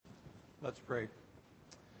Let's pray.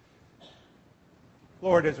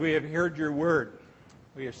 Lord, as we have heard your word,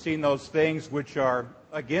 we have seen those things which are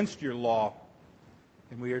against your law,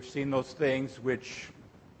 and we have seen those things which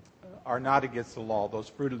are not against the law, those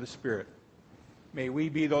fruit of the Spirit. May we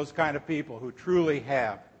be those kind of people who truly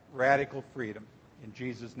have radical freedom. In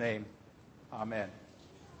Jesus' name, amen.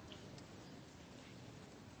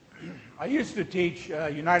 I used to teach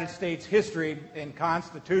United States history and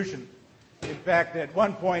Constitution. In fact, at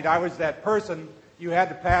one point, I was that person. You had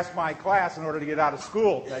to pass my class in order to get out of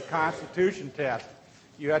school, that Constitution test.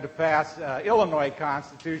 You had to pass Illinois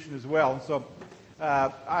Constitution as well. And so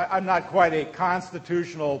I'm not quite a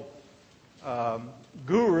constitutional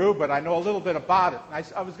guru, but I know a little bit about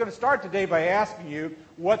it. I was going to start today by asking you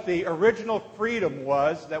what the original freedom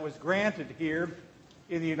was that was granted here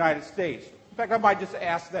in the United States. In fact, I might just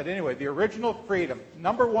ask that anyway. The original freedom,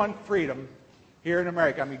 number one freedom here in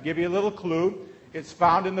America. I'm going to give you a little clue. It's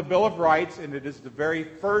found in the Bill of Rights, and it is the very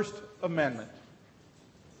First Amendment.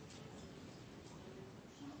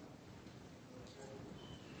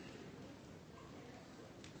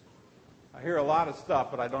 I hear a lot of stuff,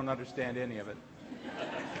 but I don't understand any of it.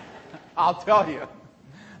 I'll tell you.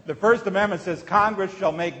 The First Amendment says, Congress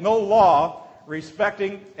shall make no law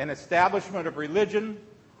respecting an establishment of religion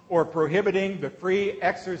or prohibiting the free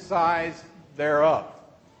exercise thereof.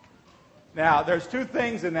 Now, there's two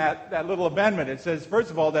things in that little amendment. It says,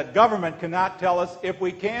 first of all, that government cannot tell us if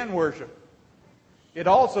we can worship. It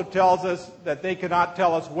also tells us that they cannot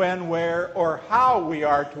tell us when, where, or how we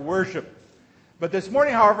are to worship. But this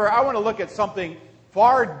morning, however, I want to look at something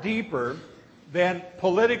far deeper than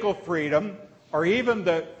political freedom or even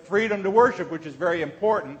the freedom to worship, which is very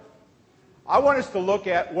important. I want us to look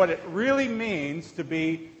at what it really means to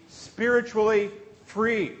be spiritually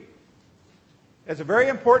free. It's a very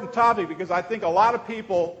important topic because I think a lot of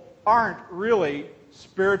people aren't really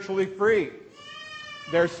spiritually free.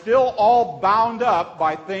 They're still all bound up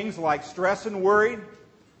by things like stress and worry,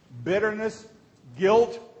 bitterness,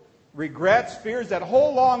 guilt, regrets, fears, that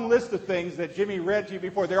whole long list of things that Jimmy read to you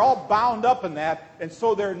before. They're all bound up in that, and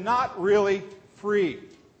so they're not really free.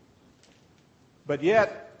 But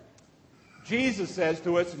yet, Jesus says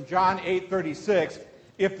to us in John 8:36,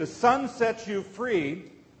 if the Son sets you free,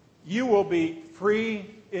 you will be free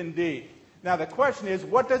indeed. Now the question is,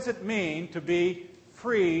 what does it mean to be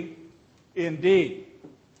free indeed?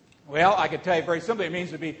 Well, I can tell you very simply, it means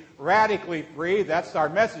to be radically free. That's our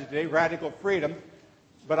message today, radical freedom.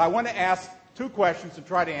 But I want to ask two questions to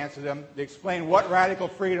try to answer them, to explain what radical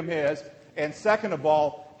freedom is, and second of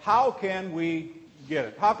all, how can we get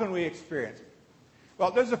it? How can we experience it? Well,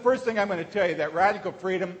 this is the first thing I'm going to tell you, that radical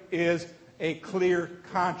freedom is a clear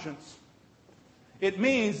conscience. It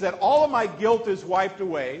means that all of my guilt is wiped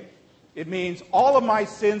away. It means all of my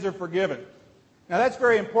sins are forgiven. Now that's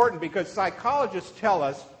very important because psychologists tell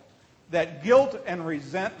us that guilt and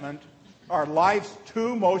resentment are life's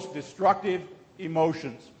two most destructive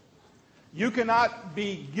emotions. You cannot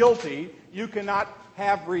be guilty, you cannot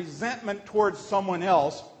have resentment towards someone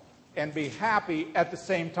else and be happy at the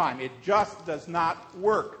same time. It just does not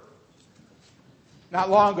work.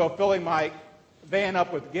 Not long ago, filling my van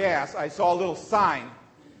up with gas, I saw a little sign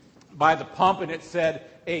by the pump, and it said,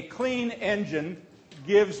 a clean engine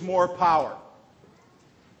gives more power.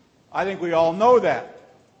 I think we all know that.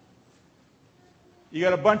 You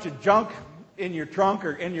got a bunch of junk in your trunk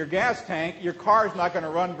or in your gas tank, your car's not going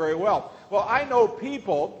to run very well. Well, I know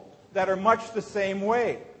people that are much the same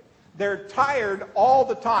way. They're tired all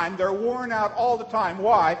the time. They're worn out all the time.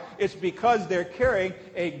 Why? It's because they're carrying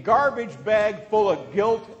a garbage bag full of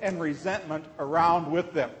guilt and resentment around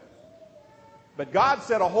with them. But God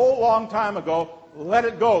said a whole long time ago, let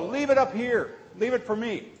it go. Leave it up here. Leave it for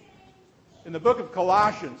me. In the book of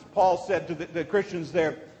Colossians, Paul said to the Christians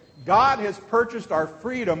there, God has purchased our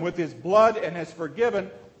freedom with his blood and has forgiven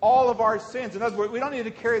all of our sins. In other words, we don't need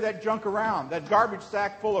to carry that junk around, that garbage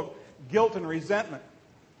sack full of guilt and resentment.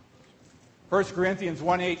 1 Corinthians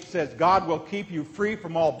 1:8 says, God will keep you free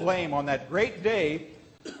from all blame on that great day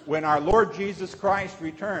when our Lord Jesus Christ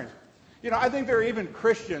returns. You know, I think there are even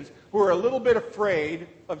Christians who are a little bit afraid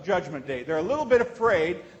of Judgment Day. They're a little bit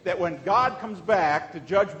afraid that when God comes back to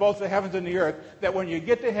judge both the heavens and the earth, that when you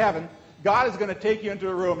get to heaven, God is going to take you into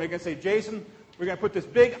a room and he's going to say, Jason, we're going to put this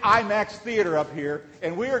big IMAX theater up here,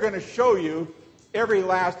 and we are going to show you every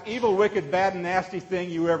last evil, wicked, bad, and nasty thing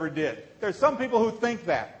you ever did. There's some people who think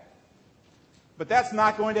that. But that's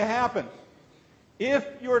not going to happen.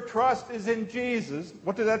 If your trust is in Jesus,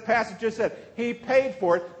 what did that passage just say? He paid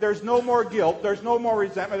for it. There's no more guilt. There's no more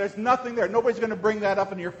resentment. There's nothing there. Nobody's going to bring that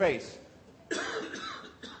up in your face. I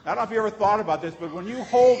don't know if you ever thought about this, but when you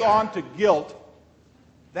hold on to guilt,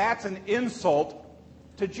 that's an insult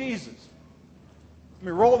to Jesus. Let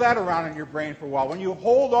me roll that around in your brain for a while. When you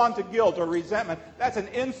hold on to guilt or resentment, that's an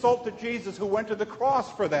insult to Jesus who went to the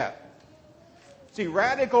cross for that. See,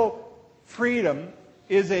 radical freedom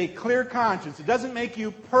is a clear conscience. It doesn't make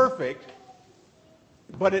you perfect,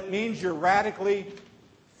 but it means you're radically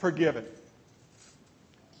forgiven.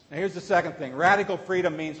 Now here's the second thing. Radical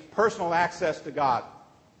freedom means personal access to God.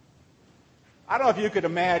 I don't know if you could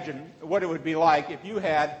imagine what it would be like if you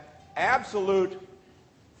had absolute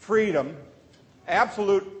freedom,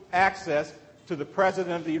 absolute access to the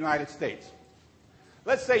President of the United States.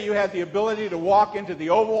 Let's say you had the ability to walk into the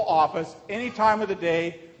Oval Office any time of the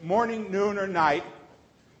day, morning, noon, or night,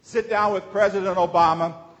 sit down with President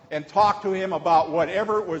Obama, and talk to him about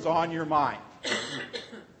whatever was on your mind.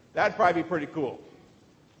 That'd probably be pretty cool.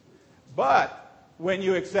 But when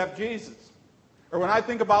you accept Jesus, or when I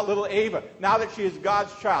think about little Ava, now that she is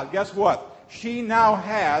God's child, guess what? She now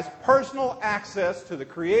has personal access to the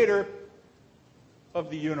Creator of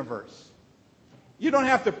the universe. You don't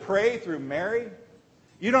have to pray through Mary.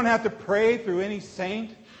 You don't have to pray through any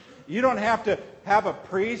saint. You don't have to have a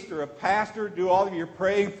priest or a pastor do all of your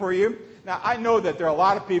praying for you. Now, I know that there are a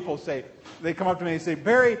lot of people say, they come up to me and say,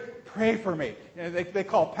 Barry, pray for me. They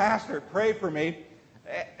call pastor, pray for me.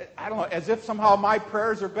 I don't know, as if somehow my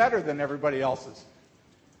prayers are better than everybody else's.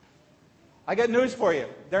 I got news for you.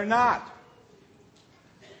 They're not.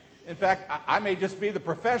 In fact, I may just be the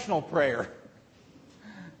professional prayer.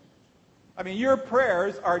 I mean, your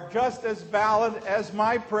prayers are just as valid as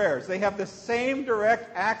my prayers. They have the same direct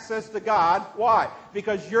access to God. Why?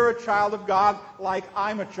 Because you're a child of God like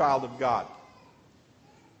I'm a child of God.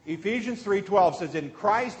 Ephesians 3:12 says, in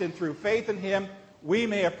Christ and through faith in Him, we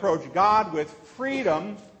may approach God with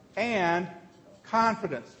freedom and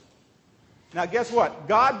confidence. Now, guess what?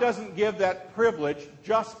 God doesn't give that privilege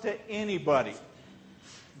just to anybody.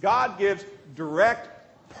 God gives direct,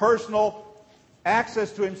 personal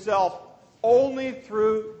access to Himself only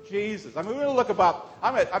through Jesus. I mean, we're going to look about,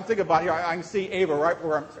 I'm thinking about here, I can see Ava right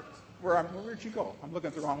where'd she go? I'm looking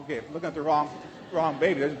at the wrong game. I'm looking at the wrong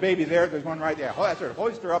baby. There's a baby there, there's one right there. Oh, that's her.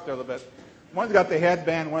 Hoist her up there a little bit. One's got the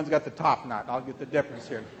headband, one's got the top knot. I'll get the difference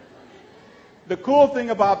here. The cool thing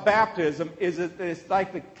about baptism is that it's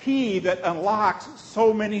like the key that unlocks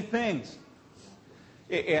so many things.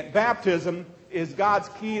 And baptism is God's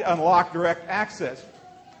key to unlock direct access.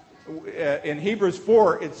 In Hebrews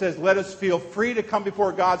 4, it says, let us feel free to come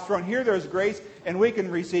before God's throne. Here there's grace, and we can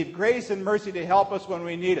receive grace and mercy to help us when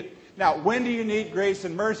we need it. Now, when do you need grace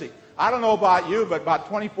and mercy? I don't know about you, but about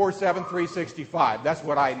 24/7, 365. That's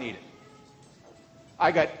what I needed.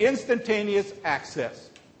 I got instantaneous access.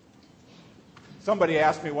 Somebody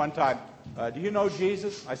asked me one time, do you know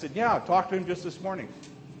Jesus? I said, yeah, I talked to him just this morning.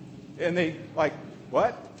 And they, like,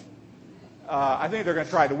 what? I think they're going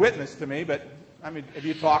to try to witness to me, but, I mean, have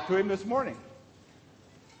you talked to him this morning?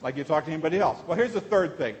 Like you talk to anybody else? Well, here's the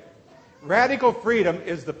third thing. Radical freedom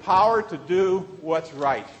is the power to do what's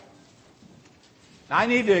right. Now, I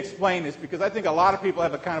need to explain this because I think a lot of people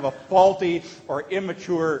have a kind of a faulty or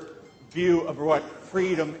immature view of what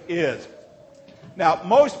freedom is. Now,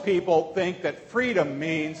 most people think that freedom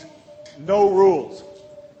means no rules.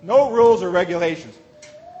 No rules or regulations.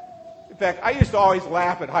 In fact, I used to always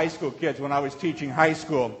laugh at high school kids when I was teaching high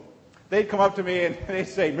school. They'd come up to me and they'd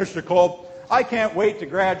say, Mr. Kolb, I can't wait to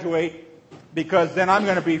graduate because then I'm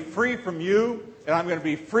going to be free from you and I'm going to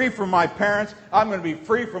be free from my parents. I'm going to be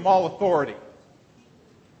free from all authority.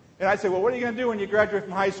 And I'd say, well, what are you going to do when you graduate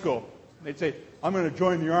from high school? And they'd say, I'm going to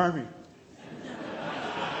join the Army.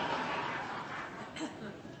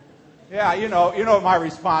 Yeah, you know what my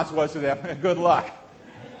response was to them. Good luck.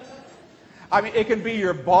 I mean, it can be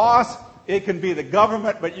your boss, it can be the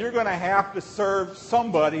government, but you're going to have to serve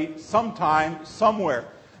somebody, sometime, somewhere.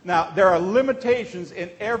 Now, there are limitations in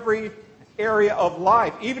every area of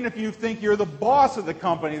life. Even if you think you're the boss of the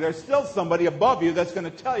company, there's still somebody above you that's going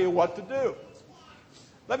to tell you what to do.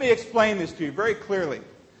 Let me explain this to you very clearly.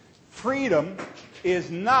 Freedom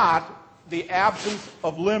is not the absence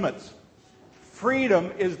of limits.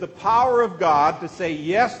 Freedom is the power of God to say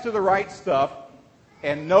yes to the right stuff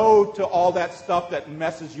and no to all that stuff that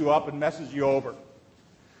messes you up and messes you over.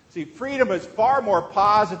 See, freedom is far more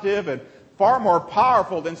positive and far more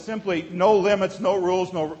powerful than simply no limits, no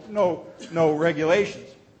rules, no regulations.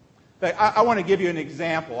 In fact, I want to give you an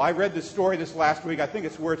example. I read this story this last week. I think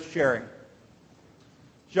it's worth sharing.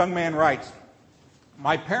 This young man writes,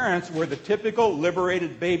 my parents were the typical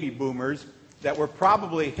liberated baby boomers that were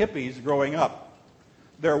probably hippies growing up.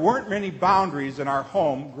 There weren't many boundaries in our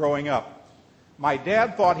home growing up. My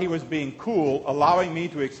dad thought he was being cool, allowing me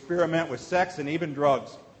to experiment with sex and even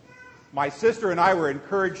drugs. my sister and I were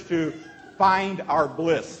encouraged to find our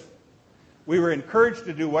bliss. We were encouraged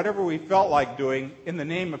to do whatever we felt like doing in the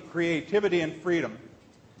name of creativity and freedom.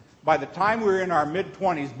 By the time we were in our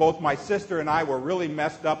mid-20s, both my sister and I were really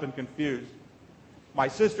messed up and confused. My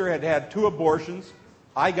sister had had 2 abortions.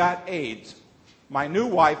 I got AIDS. My new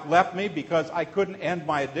wife left me because I couldn't end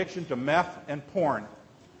my addiction to meth and porn.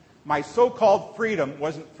 My so-called freedom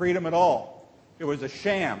wasn't freedom at all. It was a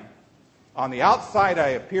sham. On the outside, I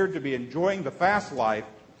appeared to be enjoying the fast life,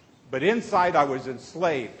 but inside I was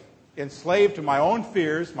enslaved. Enslaved to my own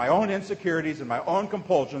fears, my own insecurities, and my own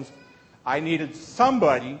compulsions. I needed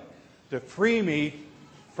somebody to free me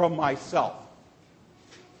from myself.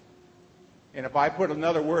 And if I put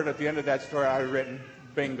another word at the end of that story, I would have written,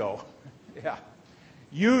 bingo. Yeah.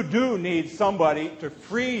 You do need somebody to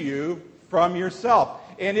free you from yourself.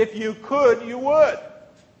 And if you could, you would.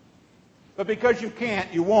 But because you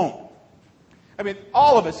can't, you won't. I mean,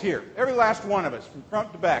 all of us here, every last one of us, from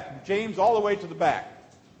front to back, from James all the way to the back,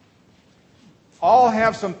 all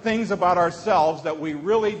have some things about ourselves that we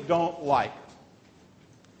really don't like.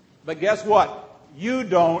 But guess what? You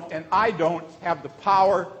don't and I don't have the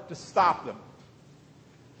power to stop them.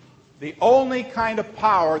 The only kind of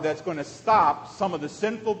power that's going to stop some of the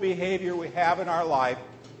sinful behavior we have in our life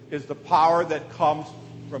is the power that comes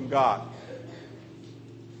from God.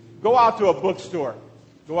 Go out to a bookstore.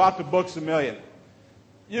 Go out to Books A Million.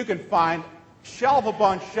 You can find shelf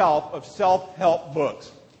upon shelf of self-help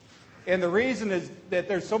books. And the reason is that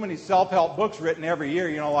there's so many self-help books written every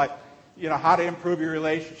year, like how to improve your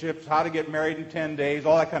relationships, how to get married in 10 days,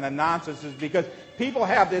 all that kind of nonsense, is because people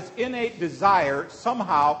have this innate desire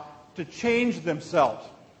somehow to change themselves.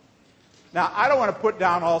 Now, I don't want to put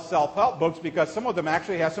down all self-help books because some of them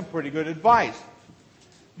actually have some pretty good advice.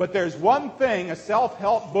 But there's one thing a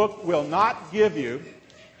self-help book will not give you.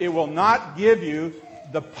 It will not give you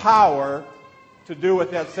the power to do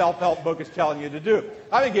what that self-help book is telling you to do.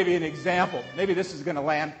 I'm going to give you an example. Maybe this is going to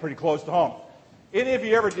land pretty close to home. Any of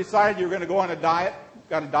you ever decided you were going to go on a diet?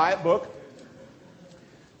 Got a diet book?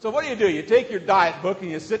 So what do? You take your diet book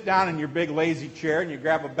and you sit down in your big lazy chair and you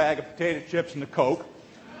grab a bag of potato chips and a Coke.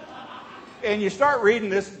 And you start reading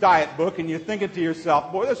this diet book and you're thinking to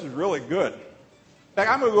yourself, boy, this is really good. In fact,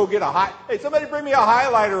 I'm going to go get hey, somebody bring me a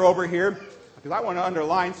highlighter over here because I want to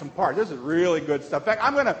underline some parts. This is really good stuff. In fact,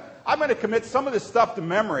 I'm going to commit some of this stuff to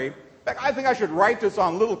memory. In fact, I think I should write this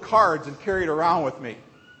on little cards and carry it around with me.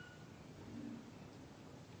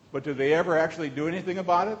 But do they ever actually do anything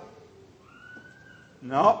about it?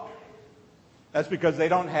 No. That's because they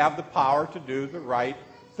don't have the power to do the right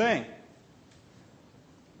thing.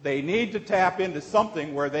 They need to tap into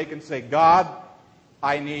something where they can say, God,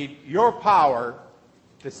 I need your power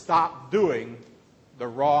to stop doing the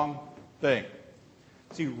wrong thing.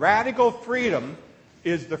 See, radical freedom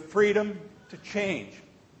is the freedom to change.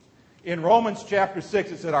 In Romans chapter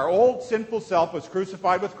 6, it said, our old sinful self was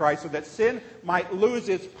crucified with Christ so that sin might lose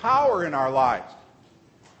its power in our lives.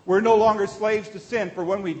 We're no longer slaves to sin, for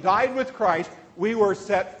when we died with Christ, we were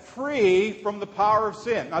set free from the power of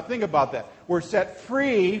sin. Now think about that. We're set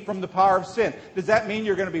free from the power of sin. Does that mean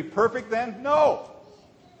you're going to be perfect then? No.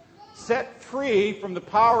 Set free from the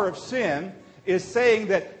power of sin is saying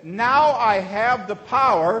that now I have the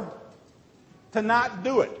power to not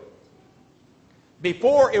do it.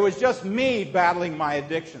 Before, it was just me battling my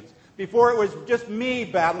addictions. Before, it was just me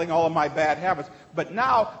battling all of my bad habits. But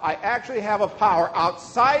now, I actually have a power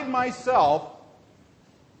outside myself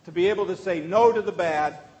to be able to say no to the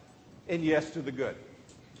bad and yes to the good.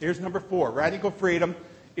 Here's number 4. Radical freedom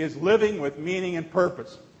is living with meaning and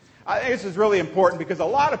purpose. I think this is really important because a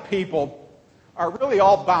lot of people are really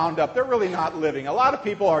all bound up. They're really not living. A lot of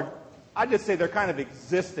people are, I just say they're kind of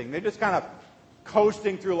existing. They're just kind of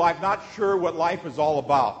coasting through life, not sure what life is all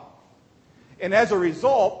about. And as a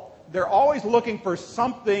result, they're always looking for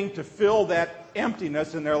something to fill that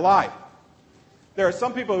emptiness in their life. There are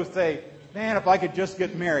some people who say, man, if I could just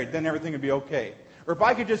get married, then everything would be okay. Or if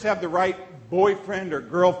I could just have the right boyfriend or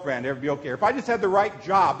girlfriend, it would be okay. Or if I just had the right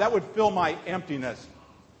job, that would fill my emptiness.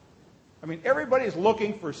 I mean, everybody's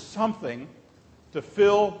looking for something to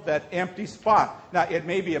fill that empty spot. Now, it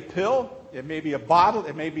may be a pill, it may be a bottle,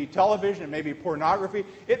 it may be television, it may be pornography.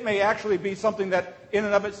 It may actually be something that in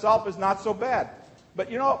and of itself is not so bad.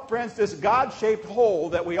 But you know, friends, this God-shaped hole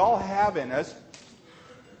that we all have in us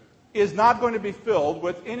is not going to be filled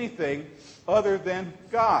with anything other than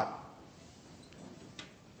God.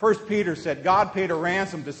 1 Peter said, God paid a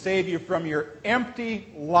ransom to save you from your empty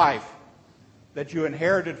life that you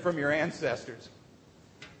inherited from your ancestors.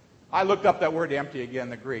 I looked up that word empty again,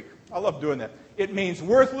 the Greek. I love doing that. It means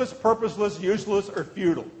worthless, purposeless, useless, or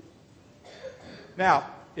futile. Now,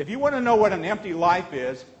 if you want to know what an empty life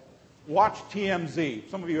is, watch TMZ.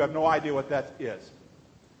 Some of you have no idea what that is.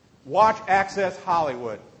 Watch Access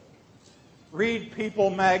Hollywood. Read People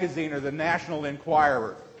magazine or the National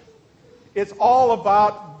Enquirer. It's all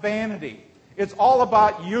about vanity. It's all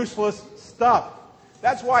about useless stuff.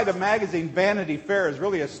 That's why the magazine Vanity Fair is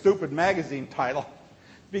really a stupid magazine title,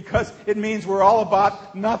 because it means we're all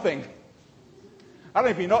about nothing. I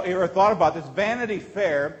don't know if you ever thought about this. Vanity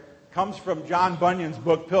Fair comes from John Bunyan's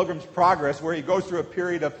book, Pilgrim's Progress, where he goes through a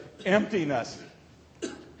period of emptiness.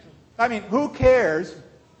 I mean, who cares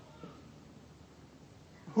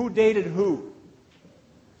who dated who?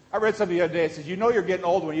 I read something the other day. It says, you know you're getting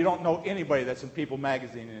old when you don't know anybody that's in People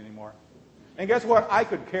magazine anymore. And guess what? I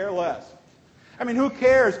could care less. I mean, who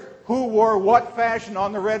cares who wore what fashion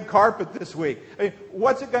on the red carpet this week? I mean,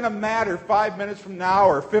 what's it going to matter 5 minutes from now,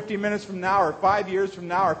 or 50 minutes from now, or 5 years from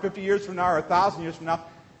now, or 50 years from now, or 1,000 years from now?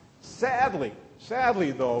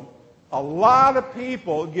 Sadly though, a lot of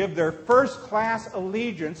people give their first-class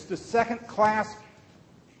allegiance to second-class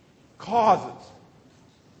causes.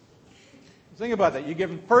 Think about that. You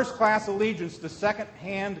give them first-class allegiance to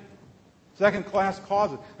second-class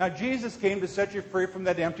causes. Now, Jesus came to set you free from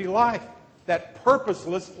that empty life, that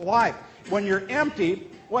purposeless life. When you're empty,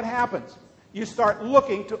 what happens? You start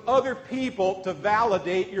looking to other people to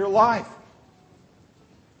validate your life.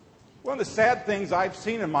 One of the sad things I've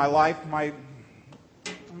seen in my life, my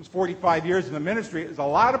 45 years in the ministry, is a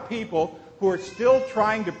lot of people who are still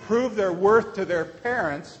trying to prove their worth to their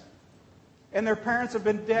parents, and their parents have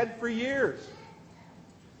been dead for years.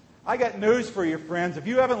 I got news for you, friends. If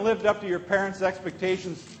you haven't lived up to your parents'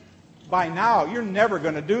 expectations by now, you're never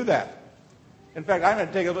going to do that. In fact, I'm going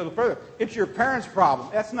to take it a little further. It's your parents' problem.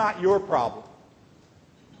 That's not your problem.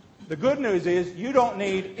 The good news is you don't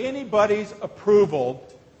need anybody's approval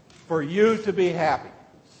for you to be happy.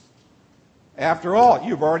 After all,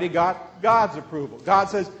 you've already got God's approval. God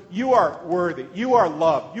says you are worthy, you are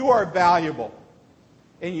loved, you are valuable.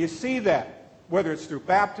 And you see that, whether it's through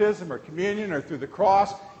baptism or communion or through the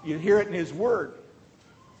cross, you hear it in His Word.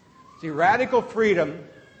 See, radical freedom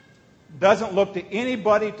doesn't look to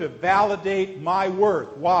anybody to validate my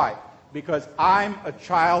worth. Why? Because I'm a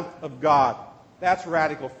child of God. That's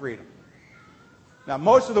radical freedom. Now,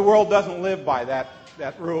 most of the world doesn't live by that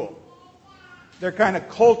rule. They're kind of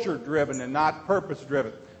culture-driven and not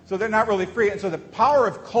purpose-driven. So they're not really free. And so the power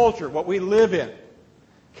of culture, what we live in,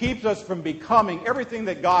 keeps us from becoming everything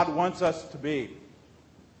that God wants us to be.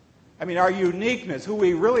 I mean, our uniqueness, who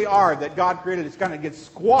we really are, that God created, is kind of gets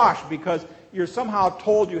squashed because you're somehow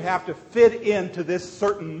told you have to fit into this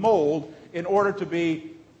certain mold in order to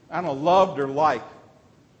be, loved or liked.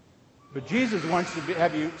 But Jesus wants to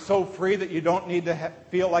have you so free that you don't need to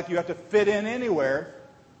feel like you have to fit in anywhere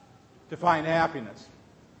to find happiness.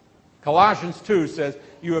 Colossians 2 says,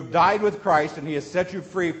 you have died with Christ and He has set you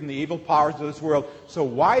free from the evil powers of this world. So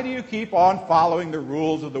why do you keep on following the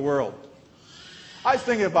rules of the world? I was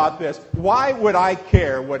thinking about this. Why would I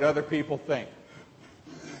care what other people think?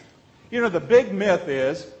 You know, the big myth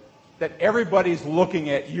is that everybody's looking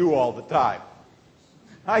at you all the time.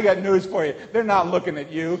 I got news for you. They're not looking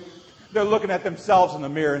at you. They're looking at themselves in the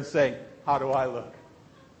mirror and saying, how do I look?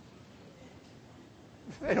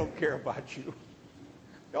 They don't care about you.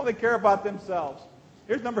 They only care about themselves.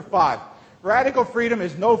 Here's number 5. Radical freedom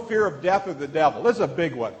is no fear of death or the devil. This is a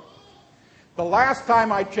big one. The last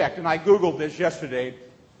time I checked, and I Googled this yesterday,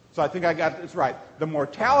 so I think I got this right, the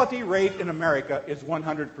mortality rate in America is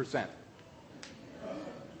 100%. I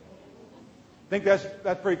think that's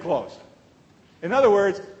pretty close. In other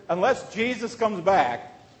words, unless Jesus comes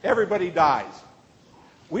back, everybody dies.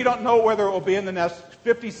 We don't know whether it will be in the next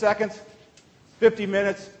 50 seconds, 50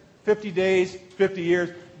 minutes, 50 days, 50 years,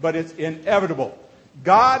 but it's inevitable.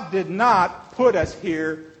 God did not put us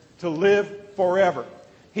here to live forever.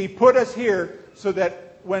 He put us here so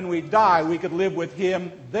that when we die, we could live with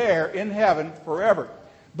Him there in heaven forever.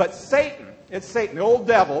 But Satan, the old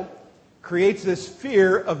devil, creates this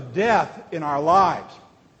fear of death in our lives.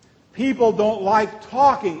 People don't like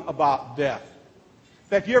talking about death. In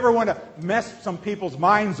fact, you ever want to mess some people's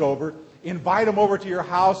minds over, invite them over to your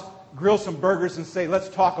house, grill some burgers, and say, let's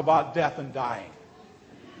talk about death and dying.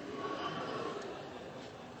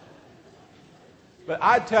 But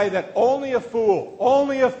I tell you that only a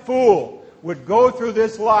fool would go through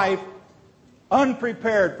this life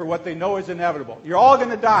unprepared for what they know is inevitable. You're all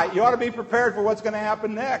going to die. You ought to be prepared for what's going to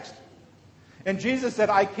happen next. And Jesus said,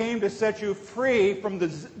 I came to set you free from the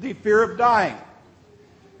fear of dying.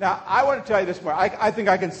 Now, I want to tell you this more. I think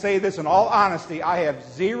I can say this in all honesty. I have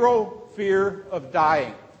zero fear of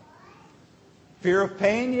dying. Fear of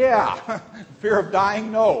pain? Yeah. Fear of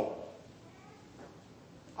dying? No.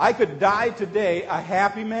 I could die today a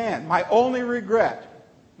happy man. My only regret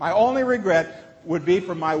would be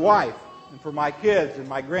for my wife and for my kids and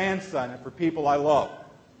my grandson and for people I love.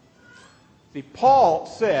 See, Paul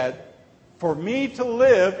said, for me to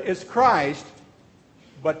live is Christ,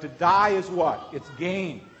 but to die is what? It's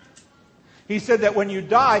gain. He said that when you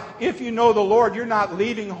die, if you know the Lord, you're not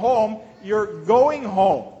leaving home, you're going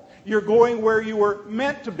home. You're going where you were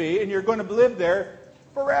meant to be, and you're going to live there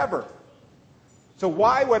forever. So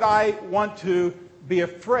why would I want to be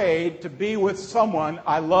afraid to be with someone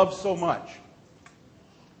I love so much?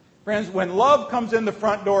 Friends, when love comes in the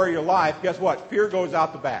front door of your life, guess what? Fear goes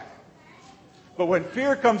out the back. But when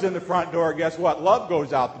fear comes in the front door, guess what? Love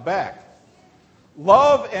goes out the back.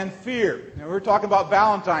 Love and fear. Now, we're talking about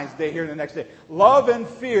Valentine's Day here the next day. Love and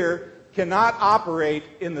fear cannot operate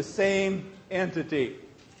in the same entity.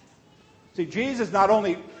 See, Jesus not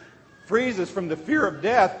only frees us from the fear of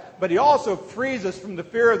death, but he also frees us from the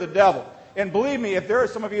fear of the devil. And believe me, if there are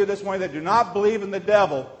some of you this morning that do not believe in the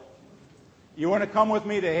devil, you want to come with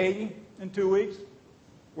me to Haiti in 2 weeks,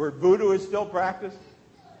 where voodoo is still practiced?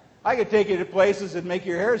 I could take you to places and make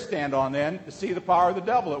your hair stand on end to see the power of the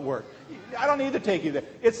devil at work. I don't need to take you there.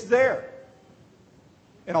 It's there.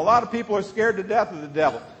 And a lot of people are scared to death of the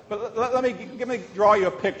devil. But let me draw you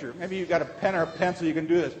a picture. Maybe you've got a pen or a pencil, you can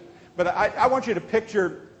do this. But I want you to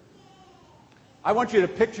picture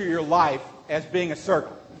your life as being a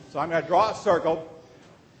circle. So I'm going to draw a circle,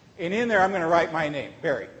 and in there I'm going to write my name,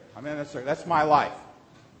 Barry. I'm in a circle. That's my life.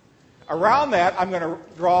 Around that, I'm going to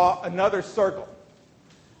draw another circle.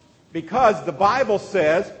 Because the Bible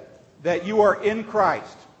says that you are in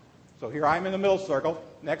Christ. So here I'm in the middle circle.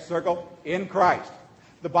 Next circle, in Christ.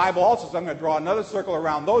 The Bible also says, I'm going to draw another circle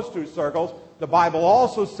around those two circles. The Bible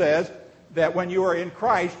also says that when you are in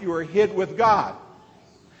Christ, you are hid with God.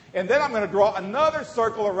 And then I'm going to draw another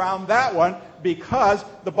circle around that one because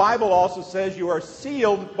the Bible also says you are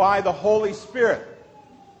sealed by the Holy Spirit.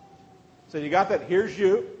 So you got that? Here's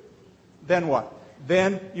you. Then what?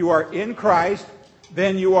 Then you are in Christ.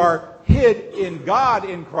 Then you are hid in God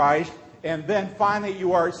in Christ. And then finally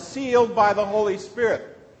you are sealed by the Holy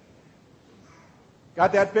Spirit.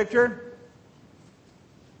 Got that picture?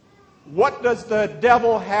 What does the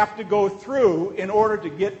devil have to go through in order to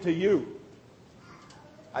get to you?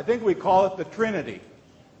 I think we call it the Trinity,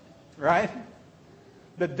 right?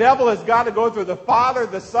 The devil has got to go through the Father,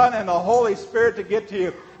 the Son, and the Holy Spirit to get to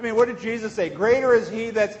you. I mean, what did Jesus say? Greater is he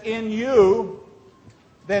that's in you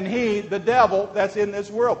than he, the devil, that's in this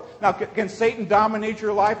world. Now, can Satan dominate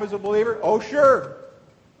your life as a believer? Oh, sure.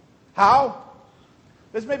 How?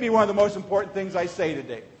 This may be one of the most important things I say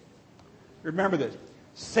today. Remember this.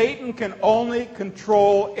 Satan can only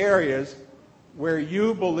control areas where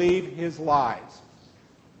you believe his lies.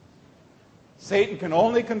 Satan can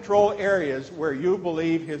only control areas where you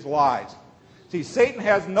believe his lies. See, Satan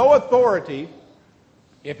has no authority,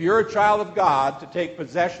 if you're a child of God, to take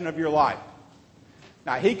possession of your life.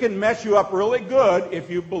 Now, he can mess you up really good if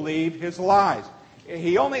you believe his lies.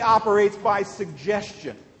 He only operates by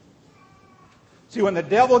suggestion. See, when the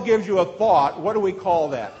devil gives you a thought, what do we call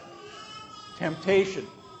that? Temptation.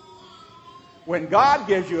 When God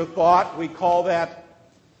gives you a thought, we call that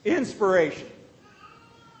inspiration.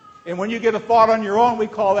 And when you get a thought on your own, we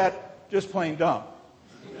call that just plain dumb.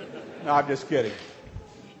 No, I'm just kidding.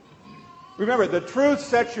 Remember, the truth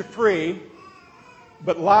sets you free,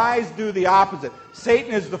 but lies do the opposite.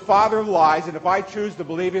 Satan is the father of lies, and if I choose to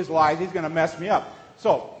believe his lies, he's going to mess me up.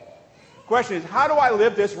 So, the question is, how do I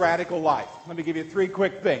live this radical life? Let me give you 3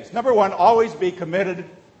 quick things. Number 1, always be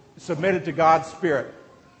submitted to God's Spirit.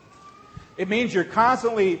 It means you're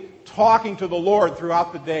constantly talking to the Lord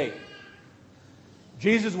throughout the day.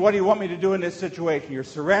 Jesus, what do you want me to do in this situation? You're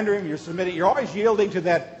surrendering, you're submitting, you're always yielding to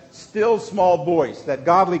that still small voice, that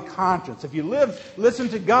godly conscience. If you listen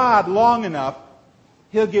to God long enough,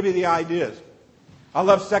 he'll give you the ideas. I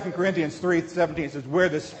love 2 Corinthians 3:17. It says, where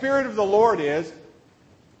the Spirit of the Lord is,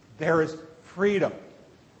 there is freedom.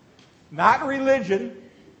 Not religion,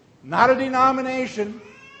 not a denomination,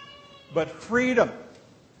 but freedom.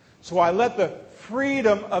 So I let the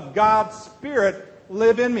freedom of God's Spirit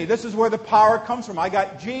live in me. This is where the power comes from. I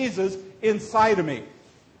got Jesus inside of me.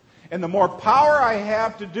 And the more power I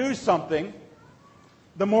have to do something,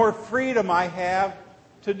 the more freedom I have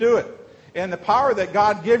to do it. And the power that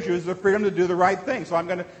God gives you is the freedom to do the right thing. So I'm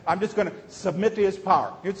just going to submit to his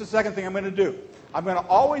power. Here's the second thing I'm going to do. I'm going to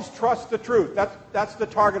always trust the truth. That's the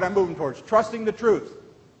target I'm moving towards, trusting the truth.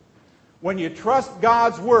 When you trust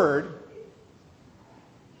God's word,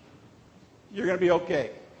 you're going to be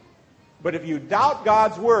okay. But if you doubt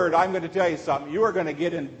God's word, I'm going to tell you something. You are going to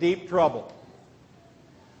get in deep trouble.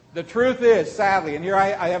 The truth is, sadly, and here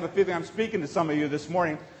I have a feeling I'm speaking to some of you this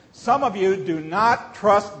morning, some of you do not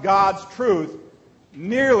trust God's truth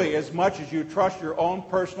nearly as much as you trust your own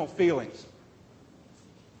personal feelings.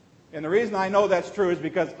 And the reason I know that's true is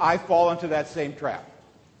because I fall into that same trap.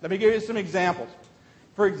 Let me give you some examples.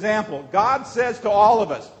 For example, God says to all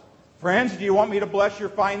of us, friends, do you want me to bless your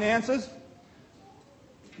finances?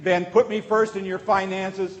 Then put me first in your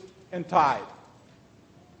finances and tithe.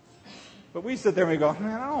 But we sit there and we go,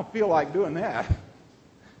 man, I don't feel like doing that.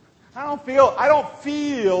 I don't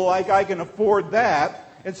feel like I can afford that.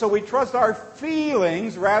 And so we trust our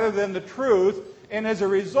feelings rather than the truth. And as a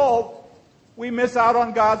result, we miss out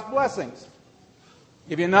on God's blessings.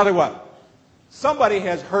 Give you another one. Somebody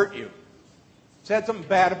has hurt you. Said something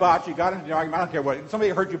bad about you. Got into an argument. I don't care what.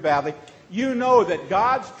 Somebody hurt you badly. You know that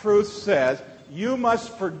God's truth says you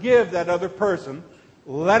must forgive that other person.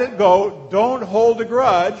 Let it go. Don't hold a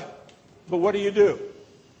grudge. But what do?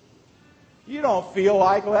 You don't feel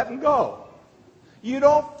like letting go. You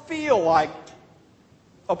don't feel like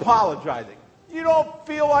apologizing. You don't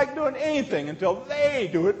feel like doing anything until they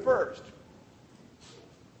do it first.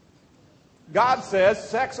 God says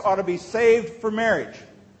sex ought to be saved for marriage.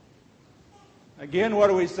 Again, what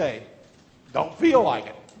do we say? Don't feel like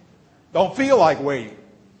it. Don't feel like waiting.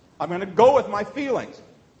 I'm going to go with my feelings.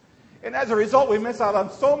 And as a result, we miss out on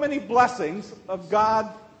so many blessings of God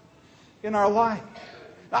in our life.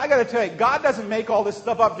 Now, I got to tell you, God doesn't make all this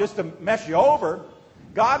stuff up just to mess you over.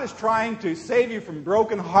 God is trying to save you from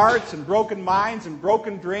broken hearts and broken minds and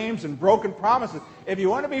broken dreams and broken promises. If you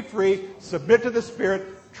want to be free, submit to the Spirit,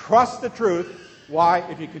 trust the truth. Why?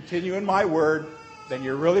 If you continue in my word, then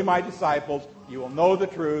you're really my disciples. You will know the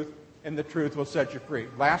truth, and the truth will set you free.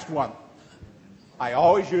 Last one. I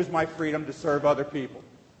always use my freedom to serve other people.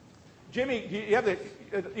 Jimmy, you have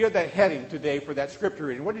that heading today for that scripture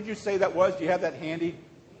reading. What did you say that was? Do you have that handy?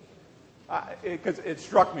 Because it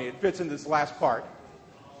struck me. It fits in this last part.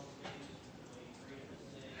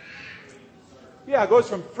 Yeah, it goes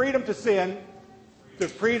from freedom to sin to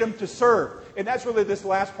freedom to serve. And that's really this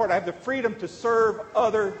last part. I have the freedom to serve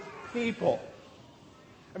other people.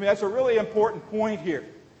 I mean, that's a really important point here.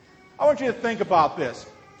 I want you to think about this.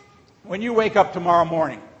 When you wake up tomorrow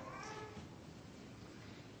morning,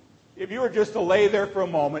 if you were just to lay there for a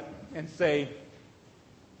moment and say,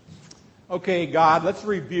 okay, God, let's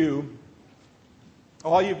review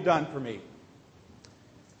all you've done for me.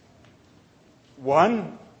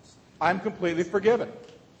 1, I'm completely forgiven.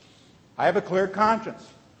 I have a clear conscience.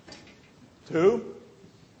 2,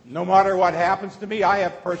 no matter what happens to me, I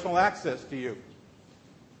have personal access to you.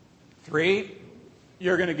 3,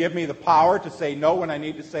 you're going to give me the power to say no when I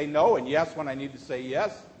need to say no and yes when I need to say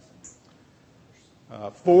yes.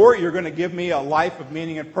 4, you're going to give me a life of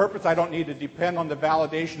meaning and purpose. I don't need to depend on the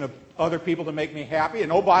validation of other people to make me happy.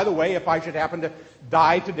 And oh, by the way, if I should happen to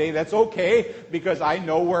die today, that's okay because I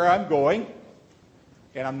know where I'm going.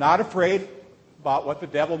 And I'm not afraid about what the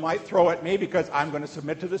devil might throw at me because I'm going to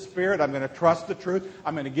submit to the Spirit. I'm going to trust the truth.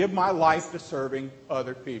 I'm going to give my life to serving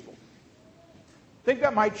other people. Think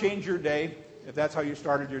that might change your day if that's how you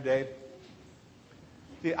started your day?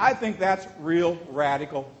 See, I think that's real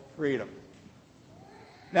radical freedom.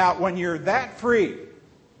 Now, when you're that free,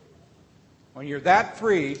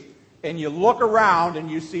 and you look around and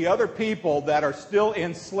you see other people that are still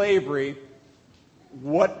in slavery,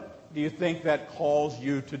 what do you think that calls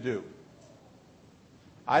you to do?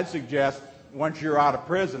 I'd suggest once you're out of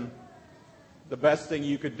prison, the best thing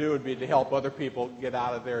you could do would be to help other people get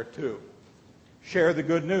out of there too. Share the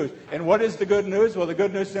good news. And what is the good news? Well, the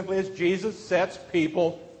good news simply is Jesus sets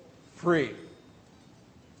people free.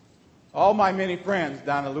 All my many friends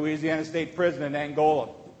down at Louisiana State Prison in Angola,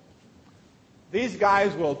 these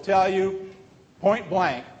guys will tell you point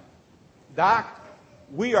blank, Doc,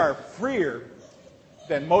 we are freer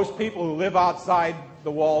than most people who live outside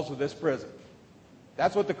the walls of this prison.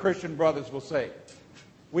 That's what the Christian brothers will say.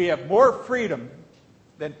 We have more freedom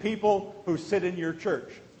than people who sit in your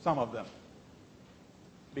church, some of them.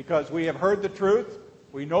 Because we have heard the truth,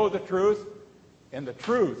 we know the truth, and the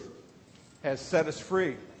truth has set us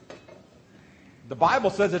free. The Bible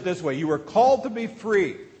says it this way, you were called to be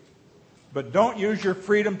free, but don't use your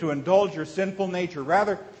freedom to indulge your sinful nature.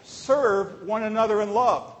 Rather, serve one another in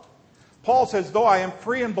love. Paul says, though I am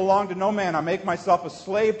free and belong to no man, I make myself a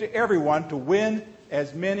slave to everyone to win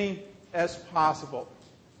as many as possible.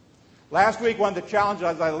 Last week, one of the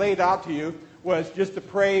challenges I laid out to you was just to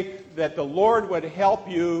pray that the Lord would help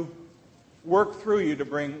you work through you to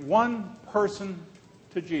bring one person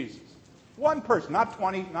to Jesus. One person, not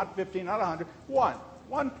 20, not 15, not 100.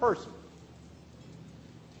 One person.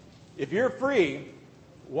 If you're free,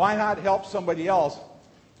 why not help somebody else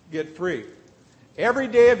get free. Every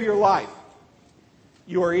day of your life,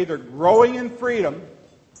 you are either growing in freedom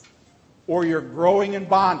or you're growing in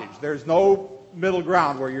bondage. There's no middle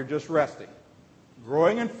ground where you're just resting.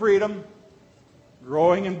 Growing in freedom,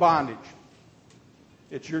 growing in bondage.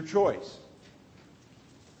 It's your choice.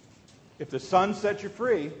 If the Son sets you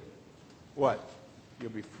free, what?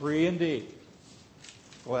 You'll be free indeed.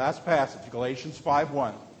 Last passage, Galatians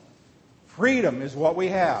 5:1. Freedom is what we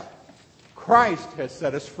have. Christ has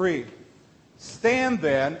set us free. Stand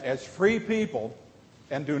then as free people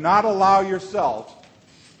and do not allow yourselves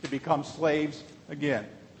to become slaves again.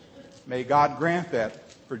 May God grant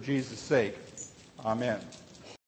that for Jesus' sake. Amen.